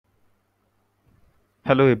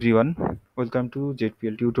Hello everyone, welcome to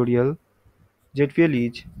ZPL Tutorial. ZPL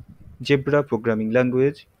is Zebra programming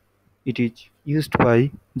language. It is used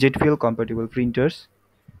by ZPL compatible printers.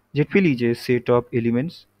 ZPL is a set of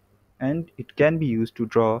elements and it can be used to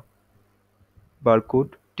draw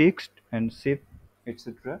barcode, text and shape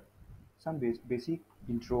etc. Some basic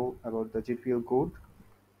intro about the ZPL code.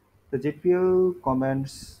 The ZPL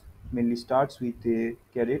commands mainly starts with a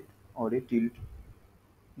caret or a tilde.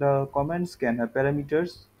 The comments can have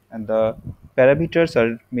parameters, and the parameters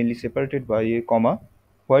are mainly separated by a comma.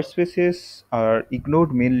 White spaces are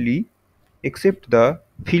ignored mainly, except the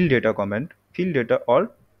fill data comment, fill data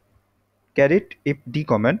or caret fd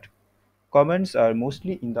comment. Comments are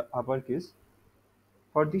mostly in the uppercase.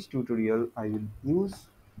 For this tutorial, I will use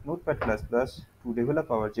Notepad++ to develop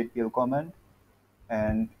our ZPL command,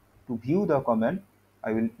 and to view the command,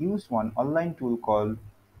 I will use one online tool called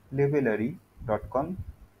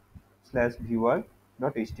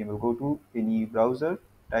levelary.com/viewer.html. Go to any browser,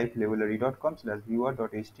 type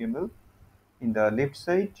levelary.com/viewer.html. In the left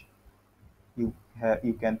side, you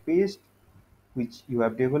can paste which you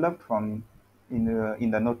have developed from in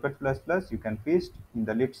the Notepad++. You can paste in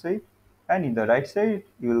the left side, and in the right side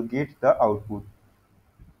you will get the output.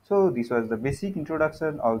 So this was the basic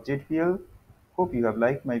introduction of ZPL. Hope you have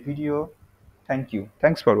liked my video. Thank you.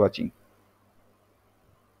 Thanks for watching.